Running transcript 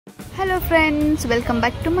Hello friends, welcome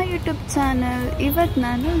back to my YouTube channel. ಇವತ್ತು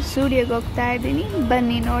ನಾನು ಝೂಡಿಯೋಗೆ ಹೋಗ್ತಾ ಇದ್ದೀನಿ.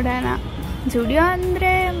 ಬನ್ನಿ ನೋಡೋಣ. ಝೂಡಿಯೋ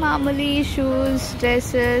ಅಂದರೆ ಮಾಮೂಲಿ ಶೂಸ್,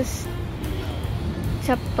 ಡ್ರೆಸ್ಸಸ್,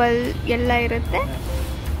 ಚಪ್ಪಲ್ ಎಲ್ಲ ಇರುತ್ತೆ.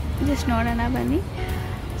 ಜಸ್ಟ್ ನೋಡೋಣ ಬನ್ನಿ.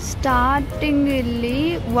 ಸ್ಟಾರ್ಟಿಂಗ್ ಇಲ್ಲಿ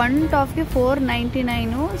ಒನ್ ಟಾಪ್ಗೆ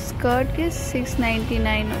 499, ಸ್ಕರ್ಟ್ಗೆ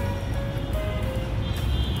 699.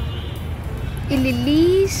 ಇಲ್ಲಿ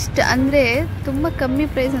ಲೀಸ್ಟ್ ಅಂದರೆ ತುಂಬ ಕಮ್ಮಿ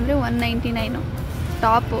ಪ್ರೈಸ್ ಅಂದರೆ 199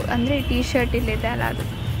 ಟಾಪು, ಅಂದರೆ ಟೀ ಶರ್ಟ್ ಇಲ್ಲಿದೆ ಅಲ್ಲ ಅದು.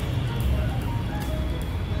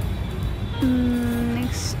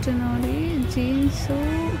 ನೆಕ್ಸ್ಟ್ ನೋಡಿ ಜೀನ್ಸು,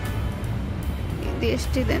 ಇದು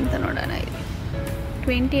ಎಷ್ಟಿದೆ ಅಂತ ನೋಡೋಣ. ಇಲ್ಲಿ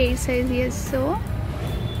 28 ಸೈಜ್ ಎಸ್ಸು,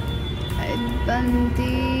 ಇದು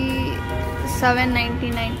ಬಂದು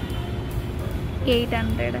 799,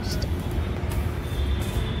 800 ಅಷ್ಟೆ.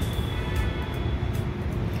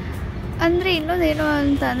 ಅಂದರೆ ಇನ್ನೊಂದೇನು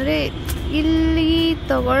ಅಂತಂದರೆ ಇಲ್ಲಿ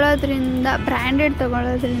ತೊಗೊಳ್ಳೋದ್ರಿಂದ, ಬ್ರ್ಯಾಂಡೆಡ್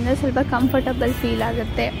ತೊಗೊಳ್ಳೋದ್ರಿಂದ ಸ್ವಲ್ಪ ಕಂಫರ್ಟಬಲ್ ಫೀಲ್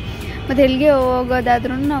ಆಗುತ್ತೆ. ಮತ್ತು ಎಲ್ಲಿಗೆ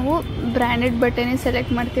ಹೋಗೋದಾದ್ರೂ ನಾವು ಬ್ರ್ಯಾಂಡೆಡ್ ಬಟ್ಟೆನೇ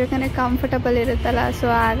ಸೆಲೆಕ್ಟ್ ಮಾಡ್ತೀವಿ, ಯಾಕಂದರೆ ಕಂಫರ್ಟಬಲ್ ಇರುತ್ತಲ್ಲ. ಸೊ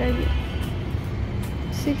ಹಾಗಾಗಿ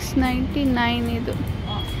 699 ಇದು.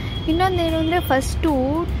 ಇನ್ನೊಂದೇನು ಅಂದರೆ ಫಸ್ಟು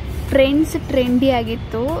ಟ್ರೆಂಡಿ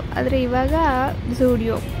ಆಗಿತ್ತು, ಆದರೆ ಇವಾಗ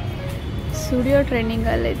ಝೂಡಿಯೋ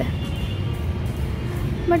ಟ್ರೆಂಡಿಂಗಲ್ಲಿದೆ.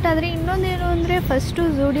 ಬಟ್ ಆದರೆ ಇನ್ನೊಂದೇನು ಅಂದರೆ ಫಸ್ಟು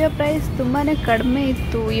ಝೂಡಿಯೋ ಪ್ರೈಸ್ ತುಂಬಾ ಕಡಿಮೆ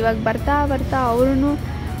ಇತ್ತು. ಇವಾಗ ಬರ್ತಾ ಅವರು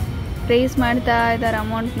ರೈಸ್ ಮಾಡ್ತಾ ಇದ್ದಾರೆ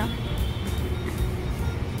ಅಮೌಂಟ್ನ.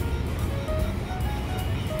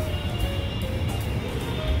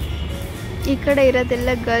 ಈ ಕಡೆ ಇರೋದೆಲ್ಲ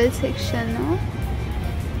ಗರ್ಲ್ಸ್ ಸೆಕ್ಷನ್ನು.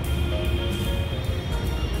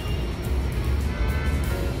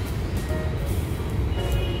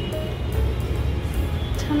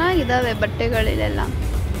 ಚೆನ್ನಾಗಿದ್ದಾವೆ ಬಟ್ಟೆಗಳಿಲೆಲ್ಲ,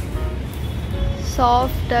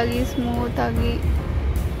 ಸಾಫ್ಟಾಗಿ ಸ್ಮೂತಾಗಿ.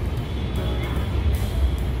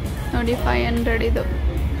 ನೋಡಿ 500 ಇದು.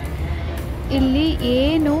 ಇಲ್ಲಿ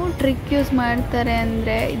ಏನು ಟ್ರಿಕ್ ಯೂಸ್ ಮಾಡ್ತಾರೆ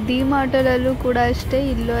ಅಂದರೆ, ಡಿಮಾರ್ಟಲ್ಲೂ ಕೂಡ ಅಷ್ಟೇ,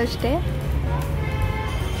 ಇಲ್ಲೂ ಅಷ್ಟೇ.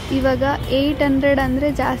 ಇವಾಗ 800 ಅಂದರೆ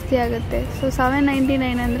ಜಾಸ್ತಿ ಆಗುತ್ತೆ. ಸೊ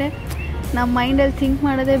 799 ಅಂದರೆ ನಮ್ಮ ಮೈಂಡಲ್ಲಿ ಥಿಂಕ್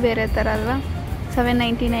ಮಾಡೋದೇ ಬೇರೆ ಥರ ಅಲ್ವಾ.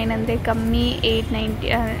 799 ಅಂದರೆ ಕಮ್ಮಿ,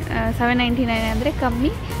 799 ಅಂದರೆ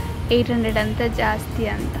ಕಮ್ಮಿ, 800 ಅಂತ ಜಾಸ್ತಿ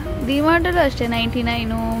ಅಂತ. ಡಿಮಾರ್ಟಲ್ಲೂ ಅಷ್ಟೇ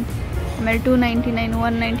 99, ಆಮೇಲೆ 299,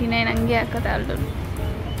 199 ಹಂಗೆ ಹಾಕೋದು ಅಲ್ಲೂ.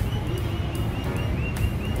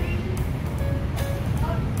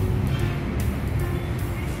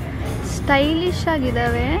 ಸ್ಟೈಲಿಶ್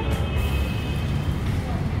ಆಗಿದ್ದಾವೆ,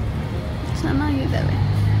 ಚೆನ್ನಾಗಿದ್ದಾವೆ.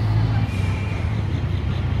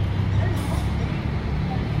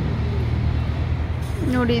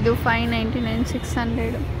 ನೋಡಿ ಇದು 599,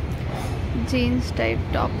 600 ಜೀನ್ಸ್ ಟೈಪ್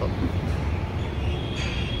ಟಾಪ್.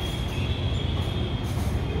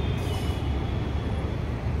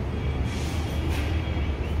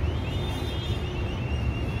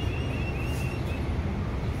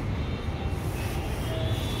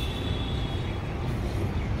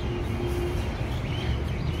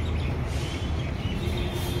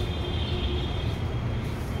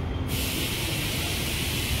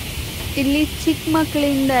 ಇಲ್ಲಿ ಚಿಕ್ಕ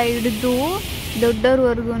ಮಕ್ಕಳಿಂದ ಹಿಡಿದು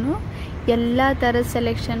ದೊಡ್ಡವ್ರವರೆಗೂ ಎಲ್ಲ ಥರದ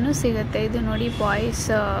ಸೆಲೆಕ್ಷನ್ನು ಸಿಗುತ್ತೆ. ಇದು ನೋಡಿ ಬಾಯ್ಸ್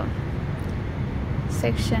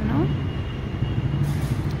ಸೆಕ್ಷನ್ನು.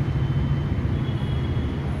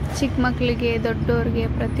 ಚಿಕ್ಕ ಮಕ್ಕಳಿಗೆ, ದೊಡ್ಡವ್ರಿಗೆ,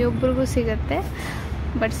 ಪ್ರತಿಯೊಬ್ಬರಿಗೂ ಸಿಗುತ್ತೆ.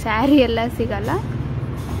 ಬಟ್ ಸ್ಯಾರಿ ಎಲ್ಲ ಸಿಗಲ್ಲ.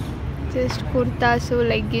 Just kurtas,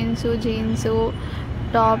 leggings, jeans,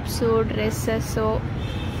 tops, dresses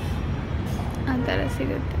ಆ ಥರ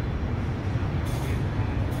ಸಿಗುತ್ತೆ.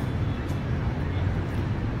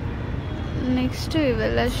 ನೆಕ್ಸ್ಟು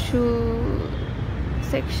ಇವೆಲ್ಲ ಶೂ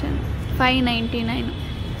ಸೆಕ್ಷನ್. 599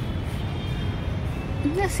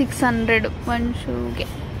 ಇಲ್ಲ 600 ಒಂದು ಶೂಗೆ.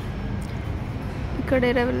 ಈ ಕಡೆ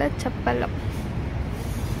ಇರೋವೆಲ್ಲ ಚಪ್ಪಲ್ಲ.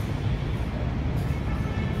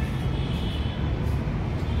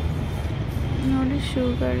 ನೋಡಿ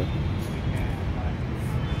ಶೂಗಳು.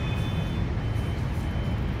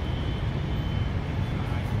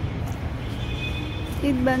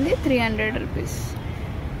 ಇದು ಬಂದು 300 rupees.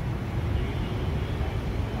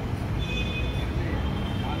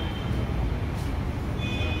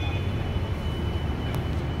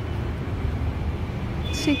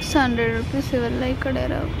 ₹600 ಇವೆಲ್ಲ ಈ ಕಡೆ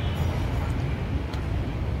ಇರೋವು.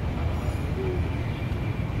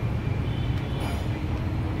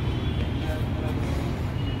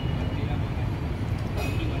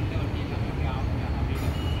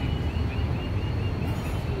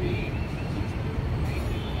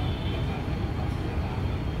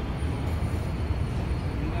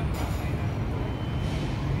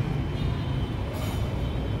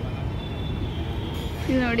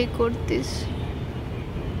 ಇಲ್ಲಿ ನೋಡಿ ಕುರ್ತೀಸ್.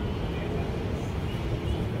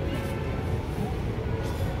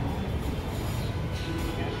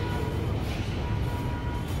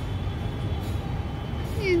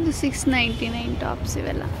 699 ಟಾಪ್ಸ್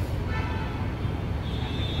ಇವೆಲ್ಲ.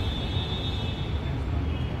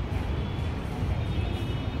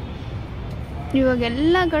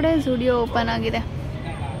 ಇವಾಗೆಲ್ಲ ಕಡೆ ಜುಡಿಯೋ ಓಪನ್ ಆಗಿದೆ.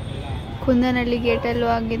 ಕುಂದನಹಳ್ಳಿ ಗೇಟಲ್ಲೂ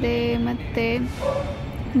ಆಗಿದೆ, ಮತ್ತು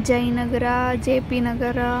ಜಯನಗರ, JP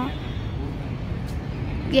ನಗರ,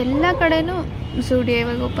 ಎಲ್ಲ ಕಡೆನೂ ಜುಡಿಯೋ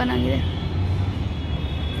ಇವಾಗ ಓಪನ್ ಆಗಿದೆ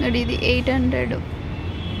ನೋಡಿ. ಇದು 800.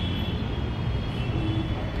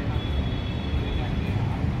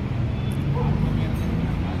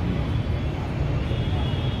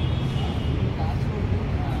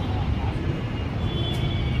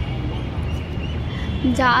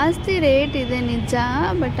 ಜಾಸ್ತಿ ರೇಟ್ ಇದೆ ನಿಜ,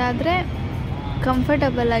 ಬಟ್ ಆದರೆ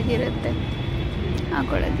ಕಂಫರ್ಟಬಲ್ ಆಗಿರುತ್ತೆ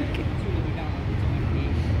ಹಾಕೊಳ್ಳೋದಕ್ಕೆ.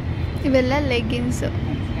 ಇವೆಲ್ಲ ಲೆಗ್ಗಿನ್ಸು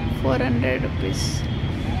 400 ರುಪೀಸ್.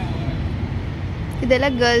 ಇದೆಲ್ಲ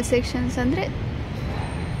ಗರ್ಲ್ಸ್ ಸೆಕ್ಷನ್ಸ್, ಅಂದರೆ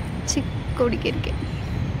ಚಿಕ್ಕ ಹುಡುಗಿರಿಗೆ.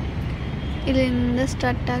 ಇಲ್ಲಿಂದ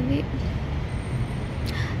ಸ್ಟಾರ್ಟಾಗಿ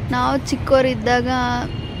ನಾವು ಚಿಕ್ಕವರಿದ್ದಾಗ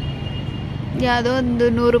ಯಾವುದೋ ಒಂದು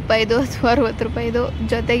 100 ರೂಪಾಯಿದು ಅಥವಾ 60 ರೂಪಾಯಿದು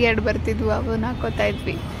ಜೊತೆಗೆ 2 ಬರ್ತಿದ್ವು, ಅವನ್ನ ಹಾಕೋತಾ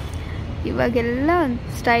ಇದ್ವಿ. ಇವಾಗೆಲ್ಲ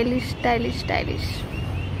ಸ್ಟೈಲಿಶ್ ಸ್ಟೈಲಿಶ್ ಸ್ಟೈಲಿಶ್.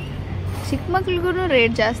 ಚಿಕ್ಕ ಮಕ್ಳಿಗೂ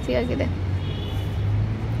ರೇಟ್ ಜಾಸ್ತಿ ಆಗಿದೆ,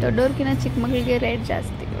 ದೊಡ್ಡವ್ರಿಗಿಂತ ಚಿಕ್ಕ ಮಕ್ಕಳಿಗೆ ರೇಟ್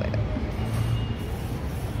ಜಾಸ್ತಿ ಇವಾಗ.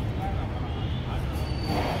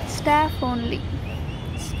 ಸ್ಟಾಫ್ ಓನ್ಲಿ,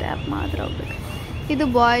 ಸ್ಟಾಫ್ ಮಾತ್ರ ಹೋಗ್ಬೇಕು. ಇದು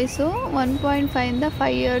ಬಾಯ್ಸು 1.5 ಇಂದ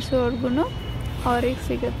 5 ಇಯರ್ಸ್ವರೆಗೂ ಅವ್ರಿಗೆ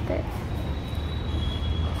ಸಿಗುತ್ತೆ.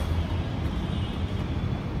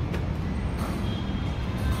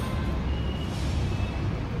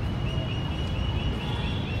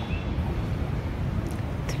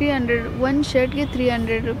 ಒಂದು ಶರ್ಟ್ಗೆ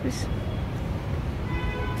 300 ರುಪೀಸ್.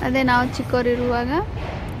 ಅದೇ ನಾವು ಚಿಕ್ಕವರಿರುವಾಗ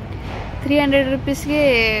 300 ರುಪೀಸ್ಗೆ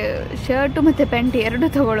ಶರ್ಟು ಮತ್ತು ಪ್ಯಾಂಟ್ 2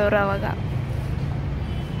 ತಗೊಳ್ಳೋರು ಆವಾಗ.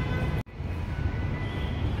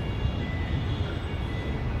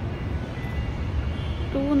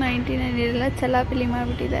 $299 ಎಲ್ಲ ಚಲಾಪಿಲಿ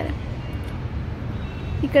ಮಾಡಿಬಿಟ್ಟಿದ್ದಾರೆ.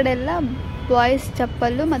 ಈ ಕಡೆ ಎಲ್ಲ ಬಾಯ್ಸ್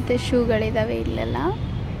ಚಪ್ಪಲ್ಲು ಮತ್ತು ಶೂಗಳಿದ್ದಾವೆ. ಇಲ್ಲೆಲ್ಲ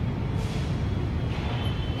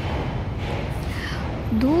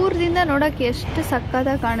ದೂರದಿಂದ ನೋಡೋಕ್ಕೆ ಎಷ್ಟು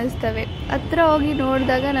ಸಕ್ಕತ್ತಾಗಿ ಕಾಣಿಸ್ತವೆ, ಹತ್ರ ಹೋಗಿ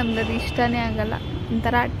ನೋಡಿದಾಗ ನಮ್ಗೆ ಅದು ಇಷ್ಟನೇ ಆಗಲ್ಲ,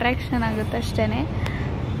 ಒಂಥರ ಅಟ್ರಾಕ್ಷನ್ ಆಗುತ್ತೆ ಅಷ್ಟೇ.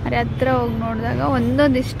 ಅರೆ ಹತ್ರ ಹೋಗಿ ನೋಡಿದಾಗ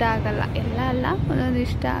ಒಂದೊಂದು ಇಷ್ಟ ಆಗಲ್ಲ, ಎಲ್ಲ ಅಲ್ಲ, ಒಂದೊಂದು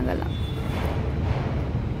ಇಷ್ಟ ಆಗಲ್ಲ.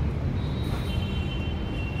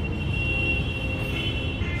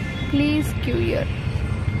 ಪ್ಲೀಸ್ ಕ್ಯೂಯರ್.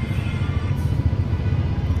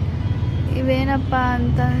 ಇವೇನಪ್ಪ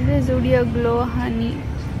ಅಂತಂದರೆ ಜುಡಿಯೋ ಗ್ಲೋ ಹನಿ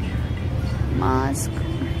ಮಾಸ್ಕ್,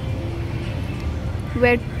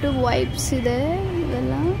 ವೆಟ್ ವೈಪ್ಸ್ ಇದೆ.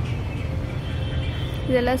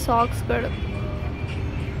 ಇದೆಲ್ಲ ಸಾಕ್ಸ್ಗಳು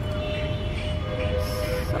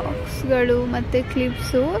ಮತ್ತು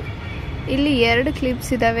ಕ್ಲಿಪ್ಸು. ಇಲ್ಲಿ 2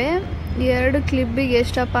 ಕ್ಲಿಪ್ಸ್ ಇದ್ದಾವೆ. 2 ಕ್ಲಿಪ್ಪಿಗೆ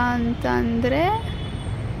ಎಷ್ಟಪ್ಪ ಅಂತ ಅಂದರೆ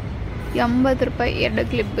 80 ರೂಪಾಯಿ. 2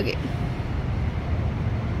 ಕ್ಲಿಪ್ಪಿಗೆ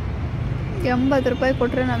 80 ರೂಪಾಯಿ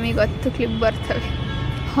ಕೊಟ್ಟರೆ ನಮಗೆ 10 ಕ್ಲಿಪ್ ಬರ್ತವೆ.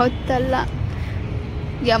 10 ಅಲ್ಲ,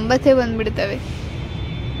 80 ಬಂದುಬಿಡ್ತವೆ.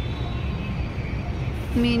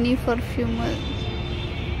 ಮಿನಿ ಪರ್ಫ್ಯೂಮ್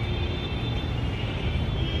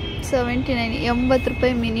 79, 80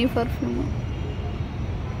 ರೂಪಾಯಿ ಮಿನಿ ಪರ್ಫ್ಯೂಮು.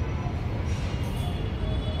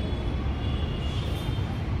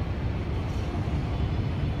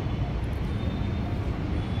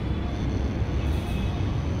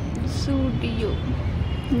 Zudio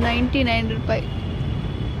 99 ರೂಪಾಯಿ,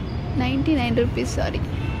 99 rupees, ಸಾರಿ.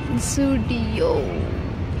 Zudio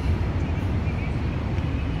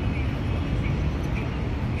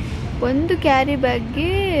ಒಂದು ಕ್ಯಾರಿ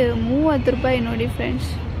ಬ್ಯಾಗ್ಗೆ 30 ರೂಪಾಯಿ ನೋಡಿ ಫ್ರೆಂಡ್ಸ್.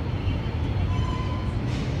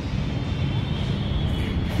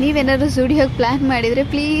 ನೀವೇನಾದ್ರು ಜುಡಿಯೋಗೆ ಪ್ಲ್ಯಾನ್ ಮಾಡಿದರೆ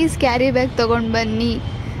ಪ್ಲೀಸ್ ಕ್ಯಾರಿ ಬ್ಯಾಗ್ ತೊಗೊಂಡು ಬನ್ನಿ.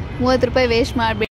 30 ರೂಪಾಯಿ ವೇಸ್ಟ್ ಮಾಡಬೇಡಿ.